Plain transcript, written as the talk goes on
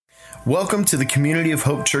Welcome to the Community of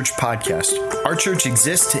Hope Church podcast. Our church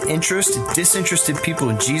exists to interest disinterested people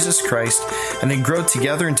in Jesus Christ and then grow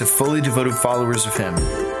together into fully devoted followers of Him.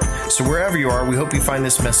 So wherever you are, we hope you find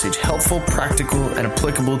this message helpful, practical, and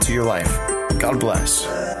applicable to your life. God bless.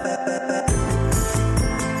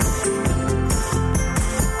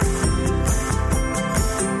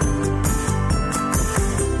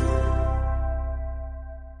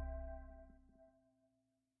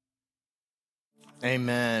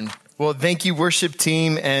 Amen. Well, thank you, worship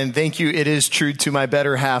team, and thank you. It is true to my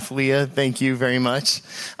better half, Leah. Thank you very much.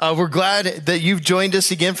 We're glad that you've joined us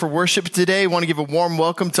again for worship today. I want to give a warm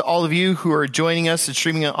welcome to all of you who are joining us and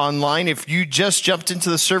streaming it online. If you just jumped into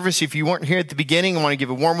the service, if you weren't here at the beginning, I want to give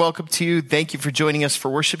a warm welcome to you. Thank you for joining us for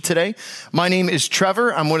worship today. My name is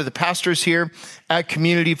Trevor. I'm one of the pastors here at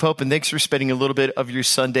Community of Hope, and thanks for spending a little bit of your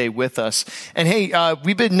Sunday with us. And hey,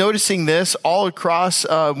 we've been noticing this all across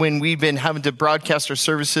when we've been having to broadcast our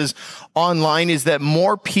services online, is that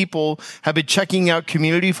more people have been checking out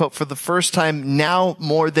Community of Hope for the first time now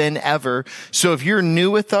more than ever. So if you're new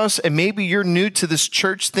with us, and maybe you're new to this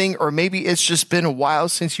church thing, or maybe it's just been a while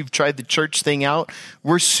since you've tried the church thing out,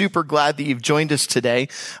 we're super glad that you've joined us today.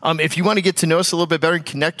 If you want to get to know us a little bit better and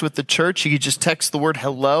connect with the church, you can just text the word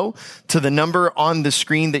hello to the number on the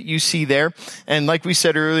screen that you see there. And like we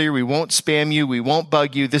said earlier, we won't spam you. We won't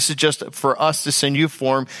bug you. This is just for us to send you a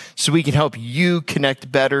form so we can help you connect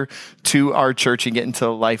better to our church and get into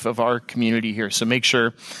the life of our community here. So make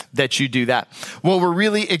sure that you do that. Well, we're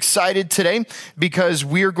really excited today because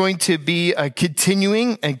we are going to be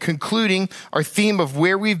continuing and concluding our theme of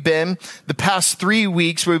where we've been the past 3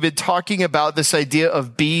 weeks, where we've been talking about this idea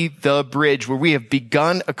of be the bridge, where we have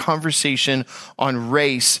begun a conversation on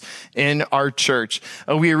race in our church.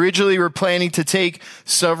 We originally were planning to take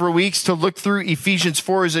several weeks to look through Ephesians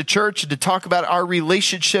 4 as a church and to talk about our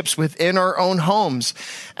relationships within our own homes.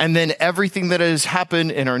 And then everything that has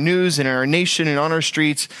happened in our news and in our nation and on our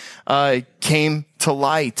streets came to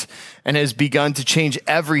light and has begun to change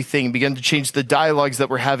everything, begun to change the dialogues that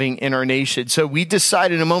we're having in our nation. So we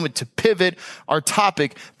decided in a moment to pivot our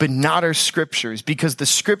topic, but not our scriptures, because the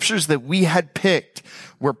scriptures that we had picked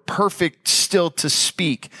were perfect still to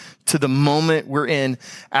speak to the moment we're in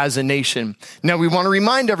as a nation. Now, we want to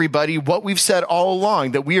remind everybody what we've said all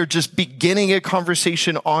along, that we are just beginning a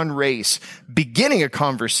conversation on race, beginning a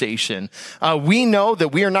conversation. We know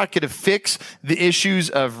that we are not going to fix the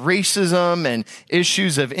issues of racism and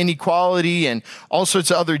issues of inequality and all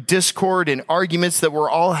sorts of other discord and arguments that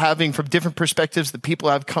we're all having from different perspectives that people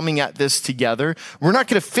have coming at this together. We're not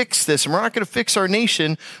going to fix this, and we're not going to fix our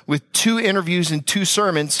nation with 2 interviews and 2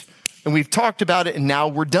 sermons, and we've talked about it, and now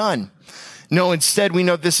we're done. No, instead, we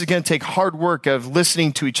know this is going to take hard work of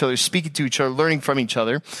listening to each other, speaking to each other, learning from each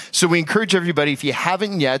other. So we encourage everybody, if you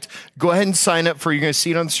haven't yet, go ahead and sign up for, you're going to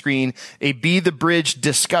see it on the screen, a Be the Bridge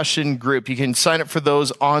discussion group. You can sign up for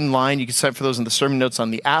those online. You can sign up for those in the sermon notes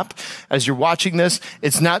on the app. As you're watching this,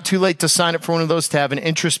 it's not too late to sign up for one of those, to have an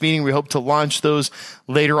interest meeting. We hope to launch those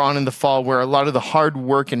later on in the fall, where a lot of the hard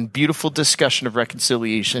work and beautiful discussion of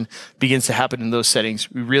reconciliation begins to happen in those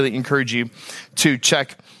settings. We really encourage you to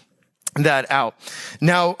check that out.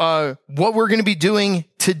 Now, what we're going to be doing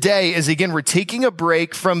today is, again, we're taking a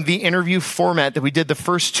break from the interview format that we did the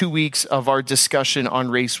first 2 weeks of our discussion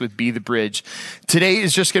on race with Be the Bridge. Today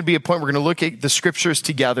is just going to be a point we're going to look at the scriptures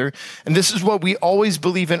together. And this is what we always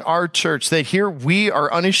believe in our church, that here we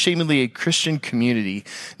are unashamedly a Christian community.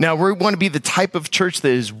 Now, we want to be the type of church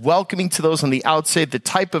that is welcoming to those on the outside, the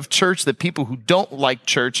type of church that people who don't like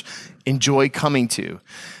church enjoy coming to.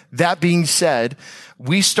 That being said,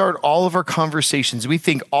 we start all of our conversations. We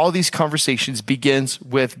think all these conversations begins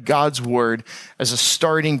with God's word as a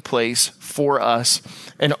starting place for us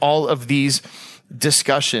and all of these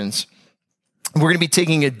discussions. We're going to be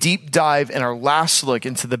taking a deep dive in our last look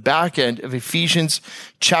into the back end of Ephesians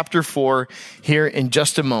chapter 4 here in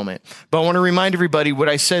just a moment. But I want to remind everybody what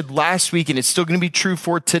I said last week, and it's still going to be true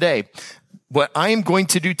for today. What I am going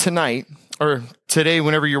to do tonight, or today,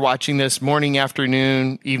 whenever you're watching this, morning,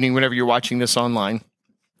 afternoon, evening, whenever you're watching this online,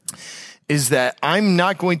 is that I'm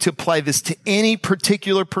not going to apply this to any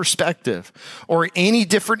particular perspective or any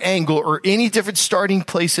different angle or any different starting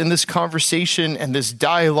place in this conversation and this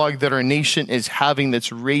dialogue that our nation is having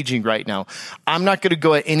that's raging right now. I'm not going to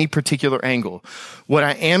go at any particular angle. What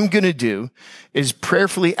I am going to do is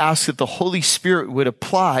prayerfully ask that the Holy Spirit would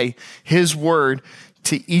apply His word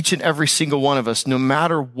to each and every single one of us, no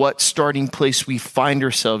matter what starting place we find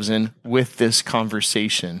ourselves in with this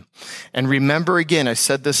conversation. And remember again, I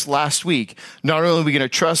said this last week, not only are we going to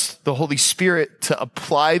trust the Holy Spirit to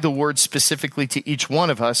apply the word specifically to each one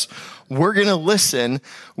of us, we're going to listen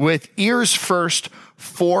with ears first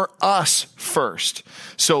for us first.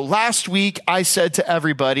 So last week I said to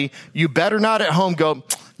everybody, you better not at home go,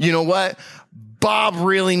 you know what? Bob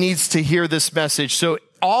really needs to hear this message. So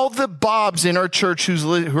all the Bobs in our church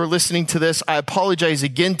who are listening to this, I apologize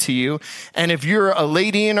again to you. And if you're a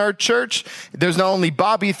lady in our church, there's not only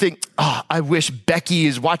Bob, you think, oh, I wish Becky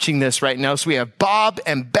is watching this right now. So we have Bob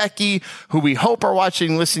and Becky, who we hope are watching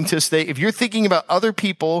and listening to us today. If you're thinking about other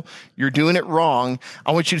people, you're doing it wrong.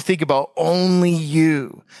 I want you to think about only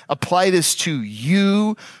you. Apply this to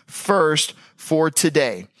you first for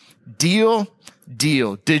today. Deal.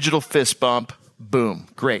 Digital fist bump. Boom.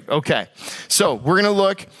 Great. Okay. So we're going to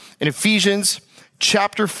look in Ephesians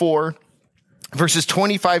chapter 4, verses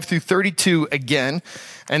 25 through 32 again.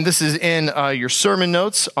 And this is in your sermon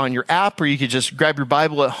notes on your app, or you could just grab your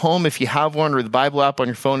Bible at home if you have one, or the Bible app on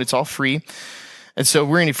your phone. It's all free. And so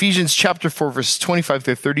we're in Ephesians chapter 4, verses 25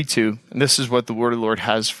 through 32. And this is what the word of the Lord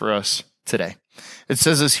has for us today. It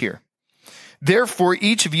says this here. Therefore,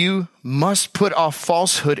 each of you must put off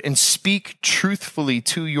falsehood and speak truthfully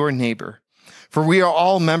to your neighbor. For we are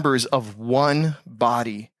all members of one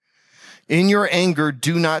body. In your anger,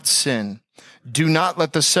 do not sin. Do not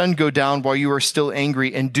let the sun go down while you are still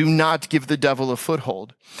angry, and do not give the devil a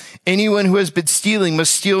foothold. Anyone who has been stealing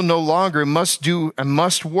must steal no longer,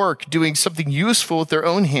 must work, doing something useful with their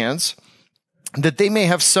own hands, that they may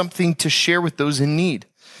have something to share with those in need.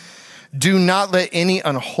 Do not let any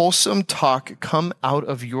unwholesome talk come out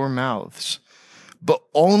of your mouths, but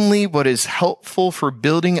only what is helpful for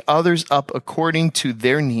building others up according to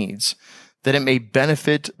their needs, that it may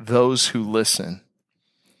benefit those who listen.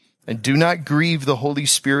 And do not grieve the Holy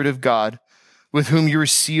Spirit of God, with whom you are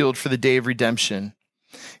sealed for the day of redemption.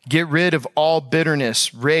 Get rid of all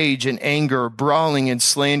bitterness, rage, and anger, brawling and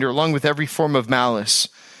slander, along with every form of malice.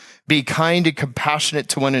 Be kind and compassionate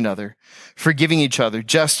to one another, forgiving each other,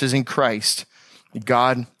 just as in Christ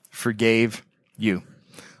God forgave you.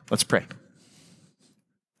 Let's pray.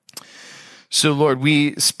 So, Lord,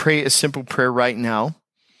 we pray a simple prayer right now.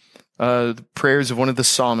 The prayers of one of the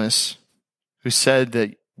psalmists who said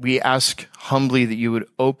that we ask humbly that you would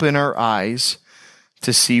open our eyes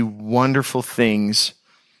to see wonderful things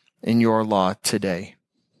in your law today.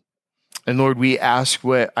 And Lord, we ask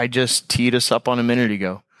what I just teed us up on a minute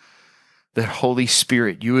ago, that Holy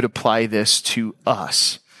Spirit, you would apply this to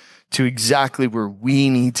us, to exactly where we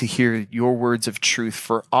need to hear your words of truth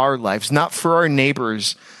for our lives, not for our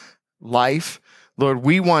neighbor's life. Lord,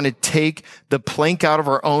 we want to take the plank out of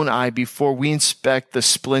our own eye before we inspect the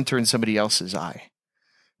splinter in somebody else's eye.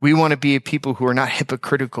 We want to be a people who are not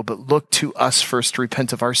hypocritical, but look to us first to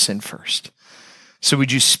repent of our sin first. So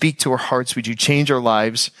would you speak to our hearts? Would you change our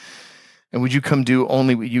lives? And would you come do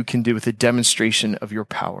only what you can do with a demonstration of your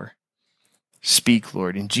power? Speak,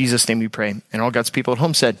 Lord. In Jesus' name we pray. And all God's people at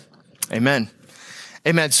home said, amen.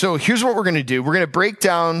 Amen. So here's what we're going to do. We're going to break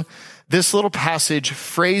down this little passage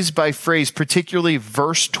phrase by phrase, particularly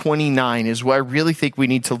verse 29 is what I really think we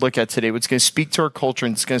need to look at today. What's going to speak to our culture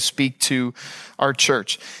and it's going to speak to our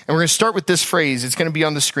church. And we're going to start with this phrase. It's going to be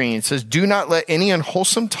on the screen. It says, do not let any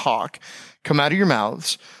unwholesome talk come out of your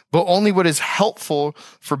mouths, but only what is helpful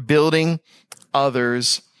for building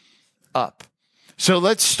others up. So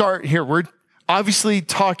let's start here. We're obviously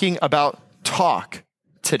talking about talk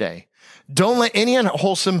today. Don't let any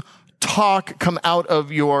unwholesome talk come out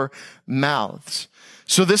of your mouths.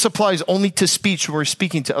 So this applies only to speech when we're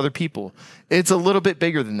speaking to other people. It's a little bit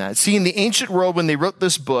bigger than that. See, in the ancient world, when they wrote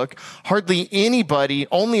this book, hardly anybody,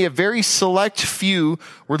 only a very select few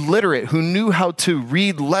were literate who knew how to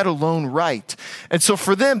read, let alone write. And so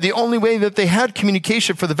for them, the only way that they had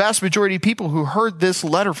communication for the vast majority of people who heard this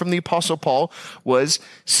letter from the Apostle Paul was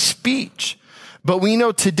speech. But we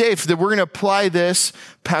know today that we're going to apply this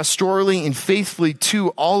pastorally and faithfully to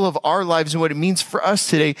all of our lives. And what it means for us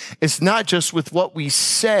today is not just with what we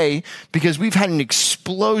say, because we've had an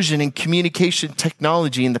explosion in communication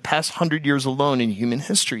technology in the past 100 years alone in human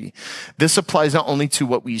history. This applies not only to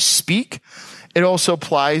what we speak, it also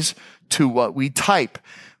applies to what we type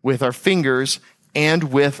with our fingers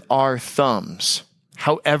and with our thumbs.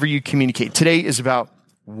 However you communicate. Today is about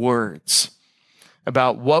words.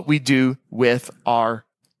 About what we do with our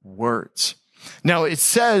words. Now, it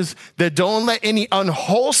says that don't let any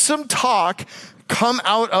unwholesome talk come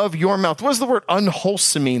out of your mouth. What does the word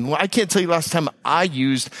unwholesome mean? Well, I can't tell you last time I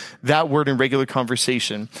used that word in regular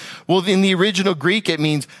conversation. Well, in the original Greek, it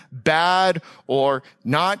means bad or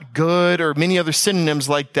not good or many other synonyms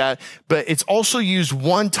like that. But it's also used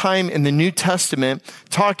one time in the New Testament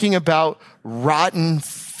talking about rotten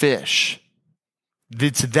fish.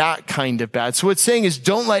 It's that kind of bad. So what it's saying is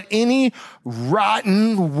don't let any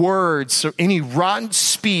rotten words or any rotten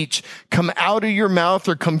speech come out of your mouth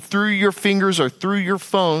or come through your fingers or through your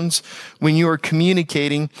phones when you are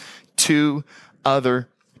communicating to other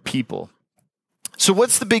people. So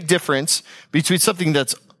what's the big difference between something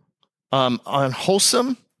that's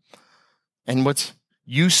unwholesome and what's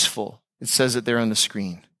useful? It says it there on the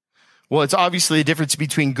screen. Well, it's obviously a difference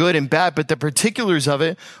between good and bad, but the particulars of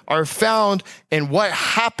it are found in what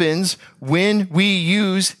happens when we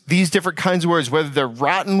use these different kinds of words, whether they're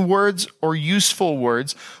rotten words or useful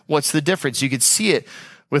words. What's the difference? You can see it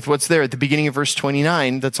with what's there at the beginning of verse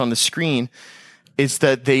 29 that's on the screen. It's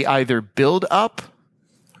that they either build up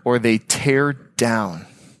or they tear down.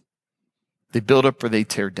 They build up or they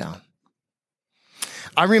tear down.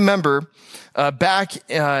 I remember back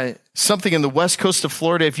something in the west coast of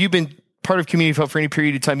Florida. If you've been part of Community Felt for any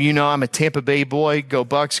period of time, you know I'm a Tampa Bay boy. Go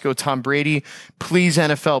Bucks, go Tom Brady. Please,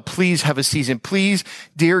 NFL, please have a season. Please,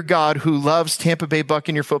 dear God, who loves Tampa Bay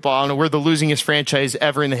Buccaneer football. I don't know, we're the losingest franchise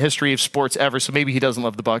ever in the history of sports ever, so maybe he doesn't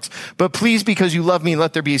love the Bucks. But please, because you love me,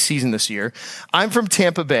 let there be a season this year. I'm from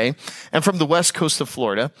Tampa Bay and from the west coast of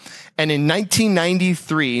Florida. And in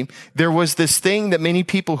 1993, there was this thing that many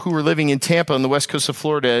people who were living in Tampa on the west coast of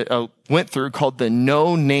Florida went through called the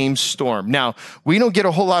no-name storm. Now, we don't get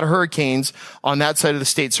a whole lot of hurricanes on that side of the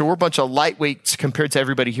state, so we're a bunch of lightweights compared to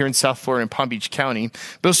everybody here in South Florida and Palm Beach County,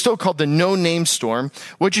 but it's still called the no-name storm.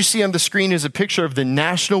 What you see on the screen is a picture of the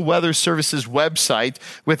National Weather Service's website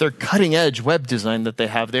with their cutting-edge web design that they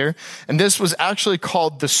have there. And this was actually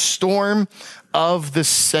called the storm of the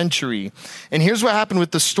century. And here's what happened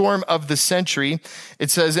with the storm of the century. It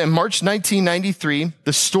says in March 1993,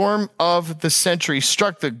 the storm of the century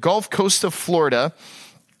struck the Gulf Coast of Florida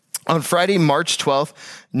on Friday, March 12th,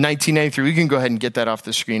 1993. We can go ahead and get that off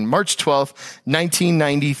the screen. March 12th,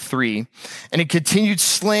 1993. And it continued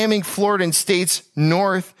slamming Florida and states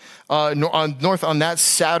north on that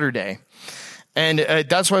Saturday. And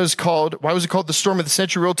that's why it was called, why was it called the storm of the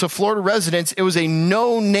century? Well, to Florida residents, it was a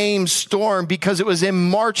no-name storm because it was in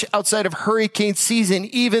March outside of hurricane season,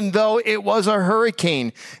 even though it was a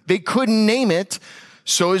hurricane. They couldn't name it.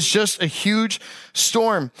 So it's just a huge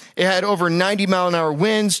storm. It had over 90-mile-an-hour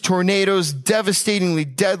winds, tornadoes, devastatingly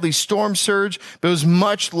deadly storm surge, but it was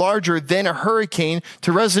much larger than a hurricane.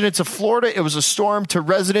 To residents of Florida, it was a storm. To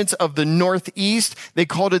residents of the Northeast, they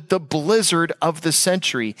called it the blizzard of the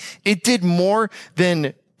century. It did more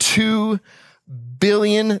than $2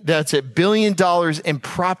 billion, that's it, $1 billion in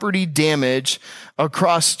property damage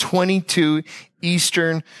across 22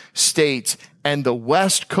 eastern states. And the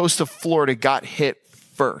west coast of Florida got hit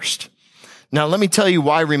first. Now, let me tell you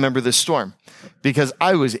why I remember this storm. Because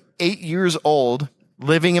I was 8 years old,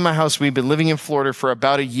 living in my house. We'd been living in Florida for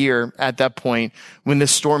about a year at that point when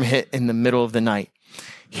this storm hit in the middle of the night.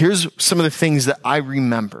 Here's some of the things that I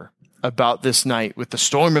remember about this night with the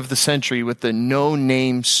storm of the century, with the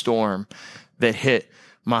no-name storm that hit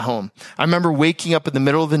my home. I remember waking up in the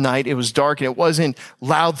middle of the night. It was dark and it wasn't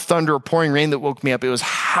loud thunder or pouring rain that woke me up. It was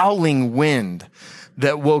howling wind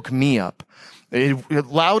that woke me up. It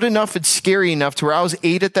loud enough and scary enough to where I was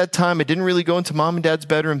 8 at that time. I didn't really go into mom and dad's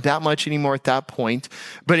bedroom that much anymore at that point,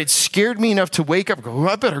 but it scared me enough to wake up and go,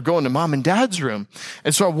 I better go into mom and dad's room.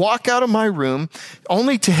 And so I walk out of my room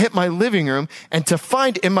only to hit my living room and to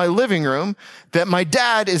find in my living room that my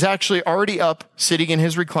dad is actually already up sitting in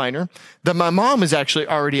his recliner, that my mom is actually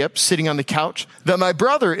already up sitting on the couch, that my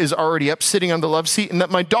brother is already up sitting on the love seat, and that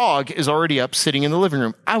my dog is already up sitting in the living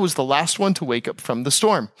room. I was the last one to wake up from the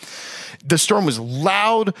storm. The storm was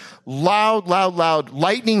loud.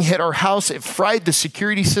 Lightning hit our house. It fried the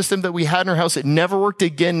security system that we had in our house. It never worked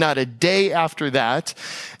again, not a day after that.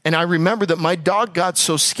 And I remember that my dog got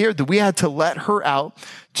so scared that we had to let her out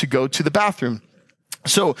to go to the bathroom.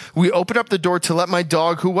 So we opened up the door to let my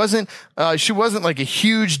dog, she wasn't like a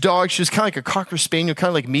huge dog. She was kind of like a Cocker Spaniel, kind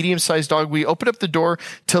of like medium-sized dog. We opened up the door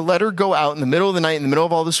to let her go out in the middle of the night, in the middle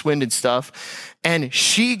of all this wind and stuff. And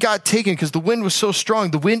she got taken because the wind was so strong.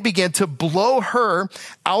 The wind began to blow her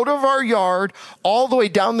out of our yard all the way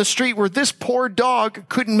down the street where this poor dog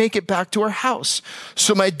couldn't make it back to our house.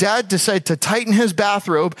 So my dad decided to tighten his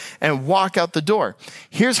bathrobe and walk out the door.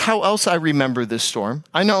 Here's how else I remember this storm.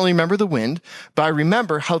 I not only remember the wind, but I remember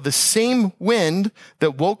remember how the same wind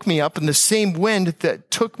that woke me up and the same wind that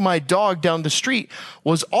took my dog down the street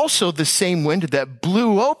was also the same wind that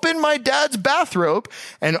blew open my dad's bathrobe,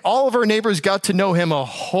 and all of our neighbors got to know him a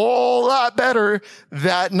whole lot better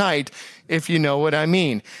that night, if you know what I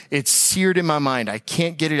mean. It's seared in my mind. I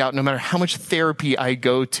can't get it out no matter how much therapy I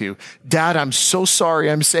go to. Dad, I'm so sorry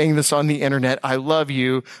I'm saying this on the internet. I love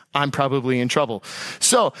you. I'm probably in trouble.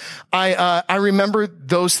 So I remember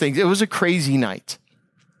those things. It was a crazy night.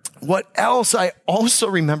 What else I also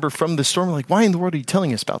remember from the storm, like, why in the world are you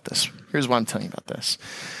telling us about this? Here's why I'm telling you about this.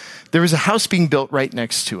 There was a house being built right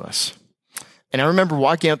next to us. And I remember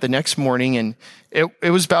walking out the next morning, and it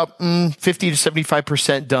was about 50 to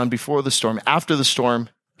 75% done before the storm. After the storm,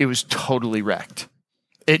 it was totally wrecked.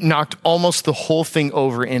 It knocked almost the whole thing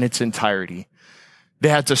over in its entirety. They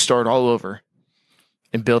had to start all over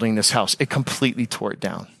in building this house. It completely tore it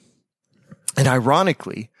down. And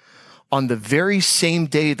ironically, on the very same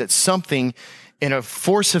day that something in a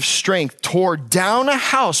force of strength tore down a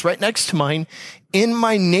house right next to mine in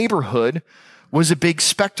my neighborhood, was a big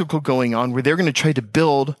spectacle going on where they're going to try to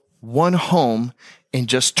build one home in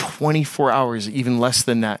just 24 hours, even less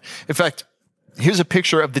than that. In fact, here's a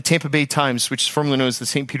picture of the Tampa Bay Times, which is formerly known as the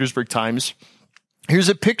St. Petersburg Times. Here's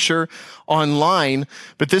a picture online,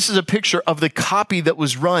 but this is a picture of the copy that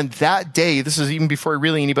was run that day. This is even before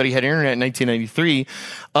really anybody had internet in 1993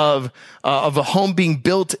 of a home being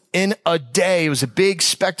built in a day. It was a big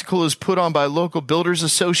spectacle. It was put on by a local builders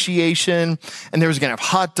association, and there was going to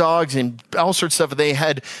have hot dogs and all sorts of stuff. They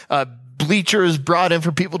had bleachers brought in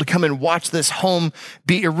for people to come and watch this home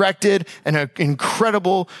be erected, and an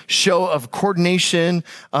incredible show of coordination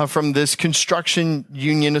from this construction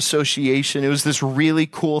union association. It was this really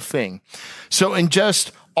cool thing. So in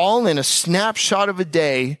just all in a snapshot of a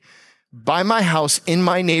day by my house in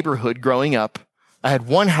my neighborhood growing up, I had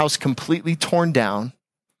one house completely torn down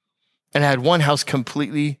and I had one house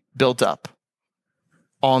completely built up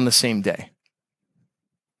all on the same day.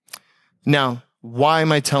 Now, why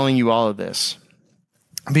am I telling you all of this?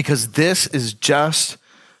 Because this is just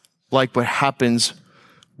like what happens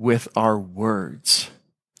with our words.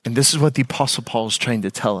 And this is what the Apostle Paul is trying to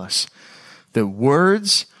tell us. The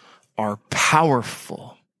words are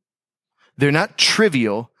powerful. They're not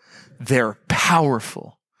trivial. They're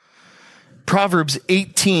powerful. Proverbs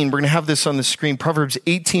 18, we're going to have this on the screen. Proverbs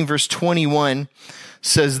 18 verse 21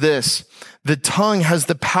 says this: the tongue has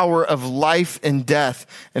the power of life and death,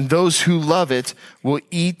 and those who love it will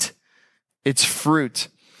eat its fruit.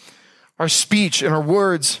 Our speech and our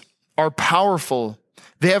words are powerful.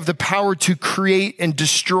 They have the power to create and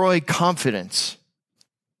destroy confidence.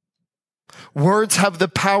 Words have the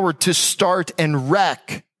power to start and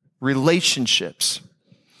wreck relationships.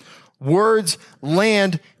 Words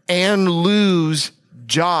land and lose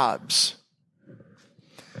jobs.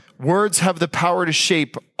 Words have the power to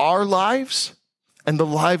shape our lives and the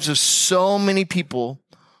lives of so many people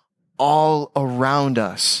all around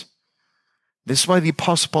us. This is why the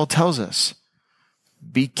Apostle Paul tells us,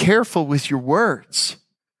 be careful with your words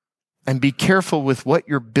and be careful with what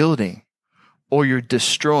you're building or you're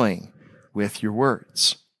destroying with your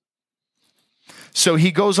words. So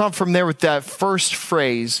he goes on from there with that first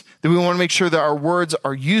phrase that we want to make sure that our words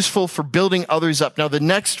are useful for building others up. Now, the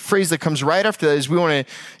next phrase that comes right after that is we want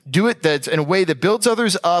to do it that's in a way that builds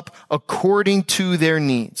others up according to their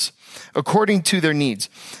needs. According to their needs.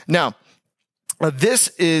 Now, this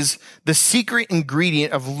is the secret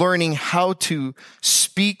ingredient of learning how to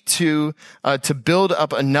speak to build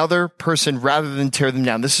up another person rather than tear them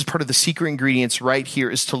down. This is part of the secret ingredients right here,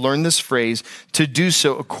 is to learn this phrase, to do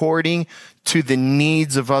so according to the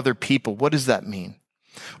needs of other people. What does that mean?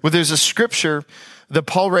 Well, there's a scripture that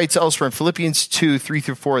Paul writes elsewhere in Philippians 2,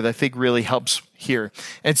 3-4 that I think really helps here.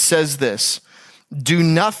 It says this: do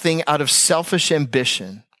nothing out of selfish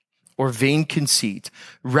ambition or vain conceit.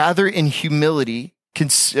 Rather, in humility,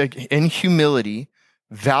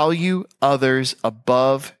 value others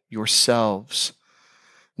above yourselves,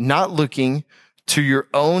 not looking to your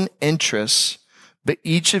own interests, but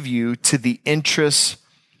each of you to the interests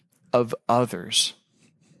of others.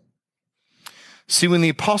 See, when the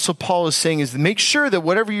Apostle Paul is saying is make sure that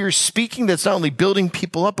whatever you're speaking, that's not only building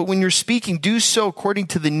people up, but when you're speaking, do so according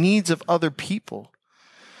to the needs of other people.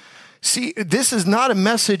 See, this is not a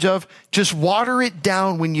message of just water it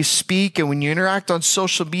down when you speak and when you interact on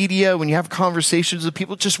social media, when you have conversations with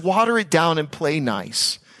people, just water it down and play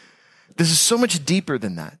nice. This is so much deeper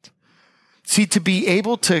than that. See, to be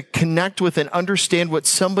able to connect with and understand what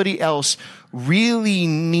somebody else really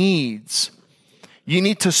needs, you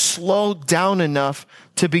need to slow down enough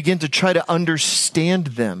to begin to try to understand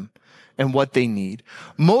them and what they need.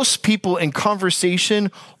 Most people in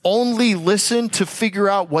conversation only listen to figure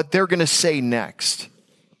out what they're going to say next.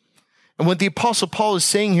 And what the Apostle Paul is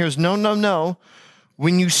saying here is no.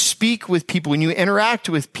 When you speak with people, when you interact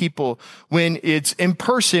with people, when it's in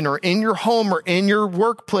person or in your home or in your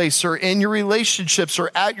workplace or in your relationships or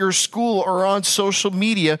at your school or on social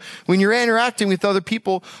media, when you're interacting with other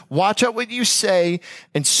people, watch out what you say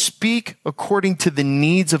and speak according to the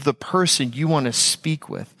needs of the person you want to speak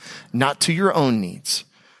with, not to your own needs,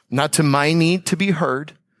 not to my need to be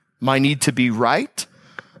heard, my need to be right,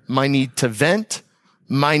 my need to vent,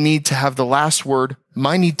 my need to have the last word,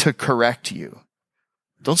 my need to correct you.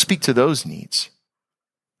 Don't speak to those needs.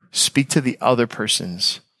 Speak to the other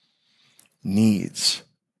person's needs.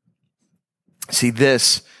 See,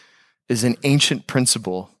 this is an ancient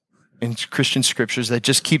principle in Christian scriptures that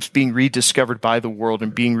just keeps being rediscovered by the world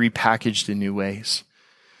and being repackaged in new ways.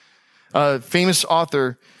 Famous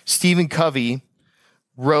author Stephen Covey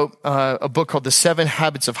wrote a book called The 7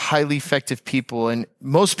 Habits of Highly Effective People. And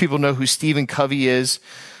most people know who Stephen Covey is.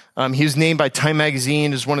 He was named by Time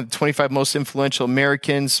Magazine as one of the 25 most influential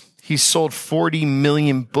Americans. He's sold 40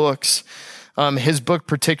 million books. His book,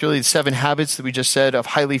 particularly The 7 Habits that we just said of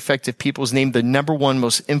Highly Effective People, is named the #1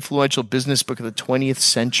 most influential business book of the 20th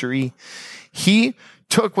century. He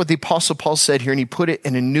took what the Apostle Paul said here and he put it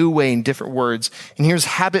in a new way in different words. And here's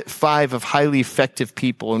habit 5 of highly effective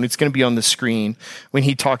people. And it's going to be on the screen when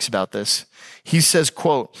he talks about this. He says,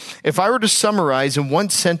 quote, "If I were to summarize in one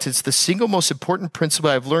sentence the single most important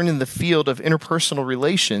principle I've learned in the field of interpersonal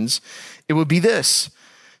relations, it would be this: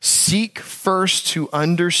 seek first to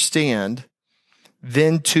understand,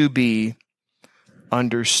 then to be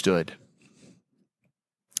understood."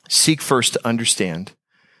 Seek first to understand,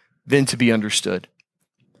 then to be understood.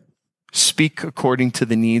 Speak according to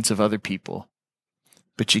the needs of other people,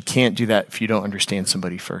 but you can't do that if you don't understand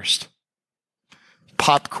somebody first.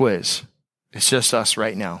 Pop quiz. It's just us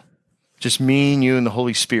right now. Just me and you and the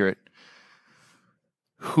Holy Spirit.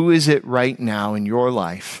 Who is it right now in your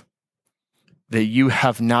life that you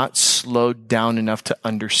have not slowed down enough to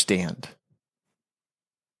understand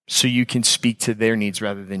so you can speak to their needs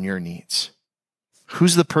rather than your needs?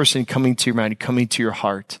 Who's the person coming to your mind, coming to your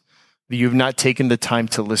heart that you have not taken the time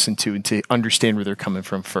to listen to and to understand where they're coming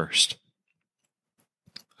from first?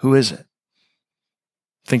 Who is it?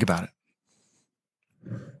 Think about it.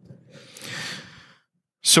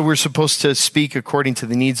 So we're supposed to speak according to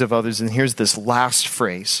the needs of others. And here's this last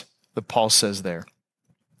phrase that Paul says there.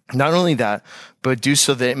 Not only that, but do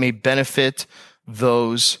so that it may benefit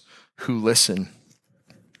those who listen.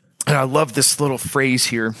 And I love this little phrase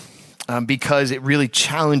here because it really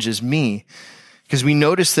challenges me. Because we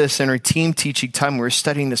notice this in our team teaching time when we're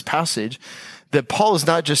studying this passage, that Paul is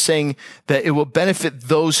not just saying that it will benefit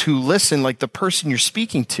those who listen, like the person you're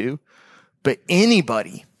speaking to, but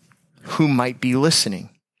anybody who might be listening.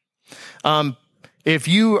 If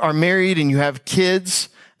you are married and you have kids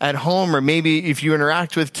at home, or maybe if you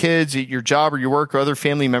interact with kids at your job or your work or other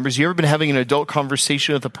family members, you ever been having an adult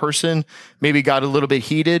conversation with a person, maybe got a little bit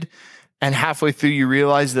heated, and halfway through you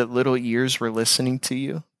realize that little ears were listening to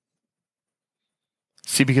you?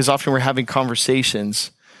 See, because often we're having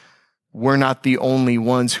conversations, we're not the only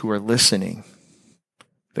ones who are listening.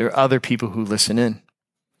 There are other people who listen in.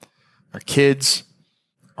 Our kids,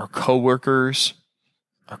 our coworkers,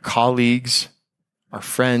 our colleagues, our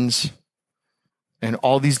friends, and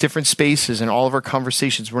all these different spaces and all of our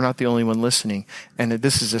conversations, we're not the only one listening. And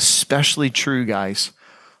this is especially true, guys,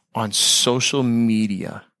 on social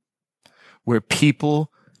media, where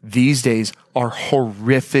people these days are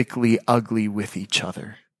horrifically ugly with each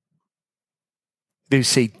other. They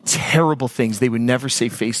say terrible things they would never say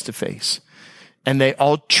face to face. And they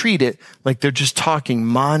all treat it like they're just talking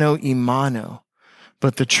mano a mano.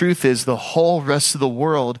 But the truth is the whole rest of the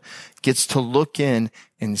world gets to look in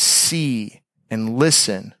and see and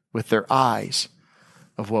listen with their eyes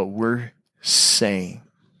of what we're saying.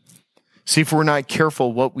 See, if we're not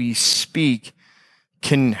careful, what we speak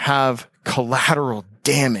can have collateral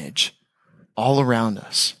damage all around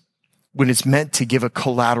us when it's meant to give a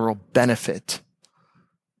collateral benefit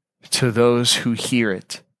to those who hear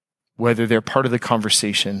it, whether they're part of the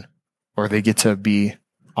conversation or they get to be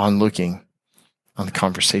looking on the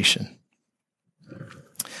conversation.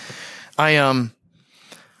 I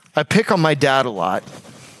pick on my dad a lot,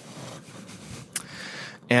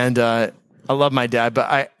 and I love my dad, but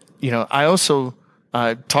I also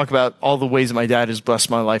talk about all the ways that my dad has blessed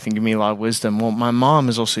my life and given me a lot of wisdom. Well, my mom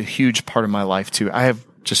is also a huge part of my life too. I have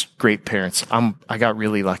just great parents. I got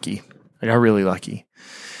really lucky.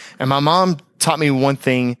 And my mom taught me one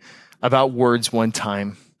thing about words one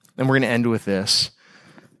time, and we're going to end with this.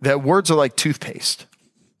 that words are like toothpaste.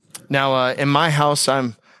 Now, in my house,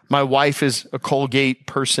 my wife is a Colgate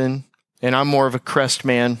person, and I'm more of a Crest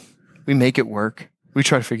man. We make it work. We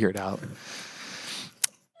try to figure it out.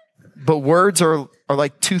 But words are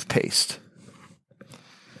like toothpaste.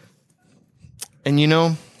 And you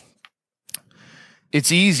know,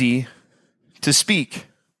 it's easy to speak.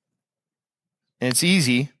 And it's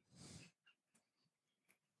easy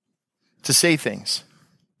to say things.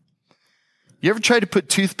 You ever tried to put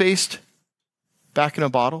toothpaste back in a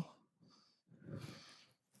bottle?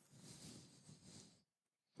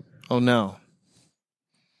 Oh no.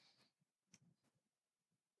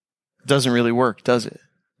 It doesn't really work, does it?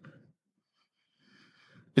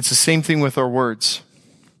 It's the same thing with our words.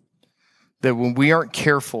 That when we aren't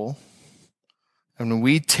careful, and when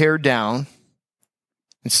we tear down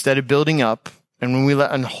instead of building up, and when we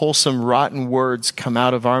let unwholesome, rotten words come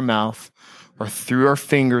out of our mouth, or through our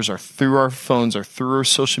fingers, or through our phones, or through our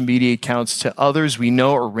social media accounts to others we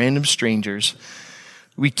know or random strangers,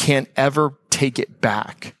 we can't ever take it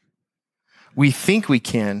back. We think we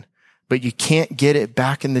can, but you can't get it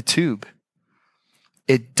back in the tube.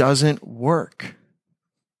 It doesn't work.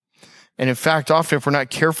 And in fact, often if we're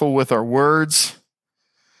not careful with our words,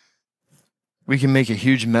 we can make a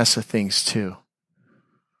huge mess of things too.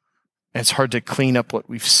 And it's hard to clean up what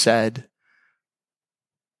we've said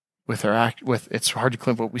it's hard to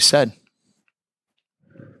clean up what we said.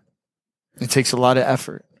 It takes a lot of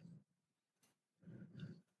effort.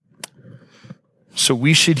 So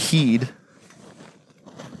we should heed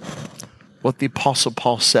what the Apostle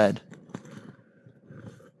Paul said.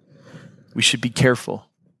 We should be careful.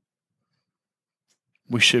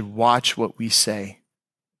 We should watch what we say.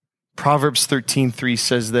 Proverbs 13:3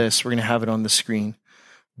 says this. We're going to have it on the screen.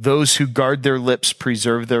 Those who guard their lips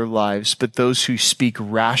preserve their lives, but those who speak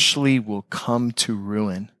rashly will come to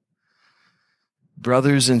ruin.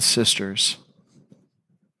 Brothers and sisters,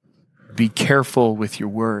 be careful with your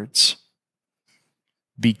words.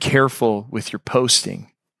 Be careful with your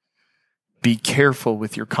posting. Be careful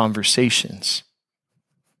with your conversations.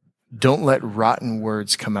 Don't let rotten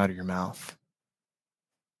words come out of your mouth.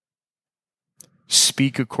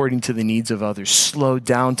 Speak according to the needs of others. Slow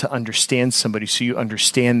down to understand somebody so you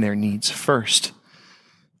understand their needs first.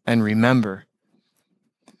 And remember,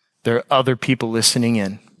 there are other people listening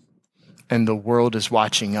in, and the world is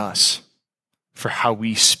watching us for how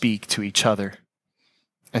we speak to each other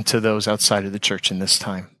and to those outside of the church in this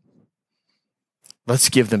time. Let's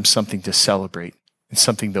give them something to celebrate and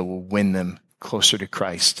something that will win them closer to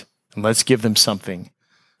Christ. And let's give them something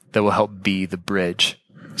that will help be the bridge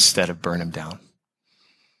instead of burn them down.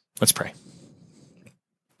 Let's pray.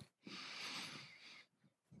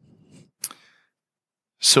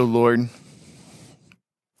 So, Lord,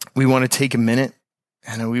 we want to take a minute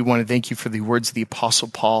and we want to thank you for the words of the Apostle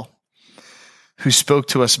Paul, who spoke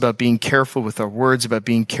to us about being careful with our words, about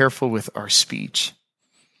being careful with our speech.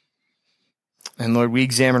 And Lord, we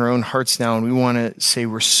examine our own hearts now, and we want to say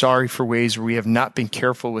we're sorry for ways where we have not been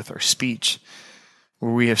careful with our speech,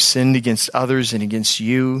 where we have sinned against others and against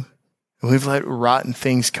you. And we've let rotten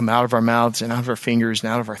things come out of our mouths and out of our fingers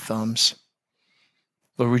and out of our thumbs.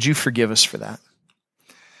 Lord, would you forgive us for that?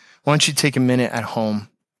 Why don't you take a minute at home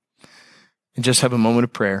and just have a moment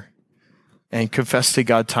of prayer and confess to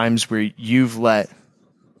God times where you've let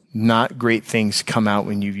not great things come out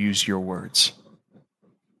when you've used your words.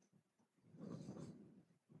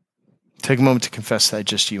 Take a moment to confess that,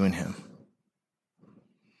 just you and him.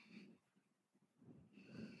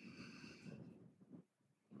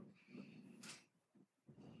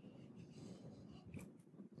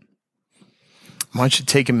 Why don't you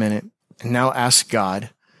take a minute and now ask God,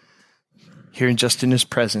 here just in his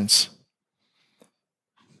presence,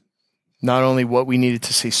 not only what we needed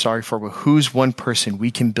to say sorry for, but who's one person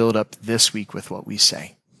we can build up this week with what we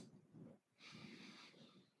say.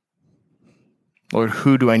 Lord,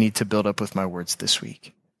 who do I need to build up with my words this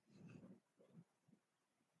week?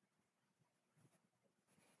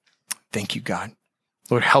 Thank you, God.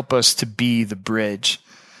 Lord, help us to be the bridge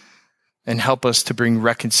and help us to bring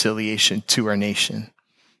reconciliation to our nation,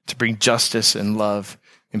 to bring justice and love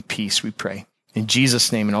and peace, we pray. In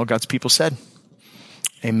Jesus' name, and all God's people said,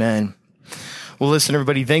 amen. Well, listen,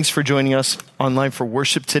 everybody, thanks for joining us online for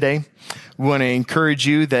worship today. We want to encourage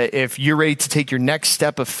you that if you're ready to take your next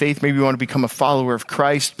step of faith, maybe you want to become a follower of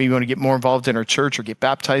Christ, maybe you want to get more involved in our church or get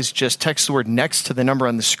baptized, just text the word NEXT to the number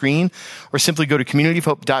on the screen, or simply go to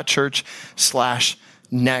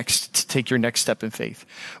communityofhope.church/next to take your next step in faith.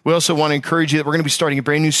 We also want to encourage you that we're going to be starting a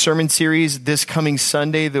brand new sermon series this coming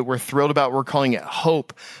Sunday that we're thrilled about. We're calling it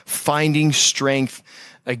Hope, Finding Strength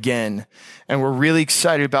again. And we're really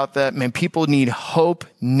excited about that. Man, people need hope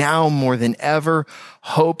now more than ever.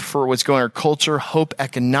 Hope for what's going on in our culture, hope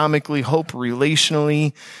economically, hope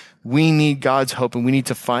relationally. We need God's hope, and we need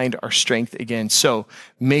to find our strength again. So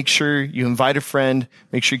make sure you invite a friend.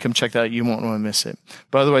 Make sure you come check that out. You won't want to miss it.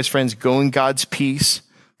 But otherwise, friends, go in God's peace.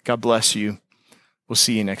 God bless you. We'll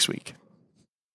see you next week.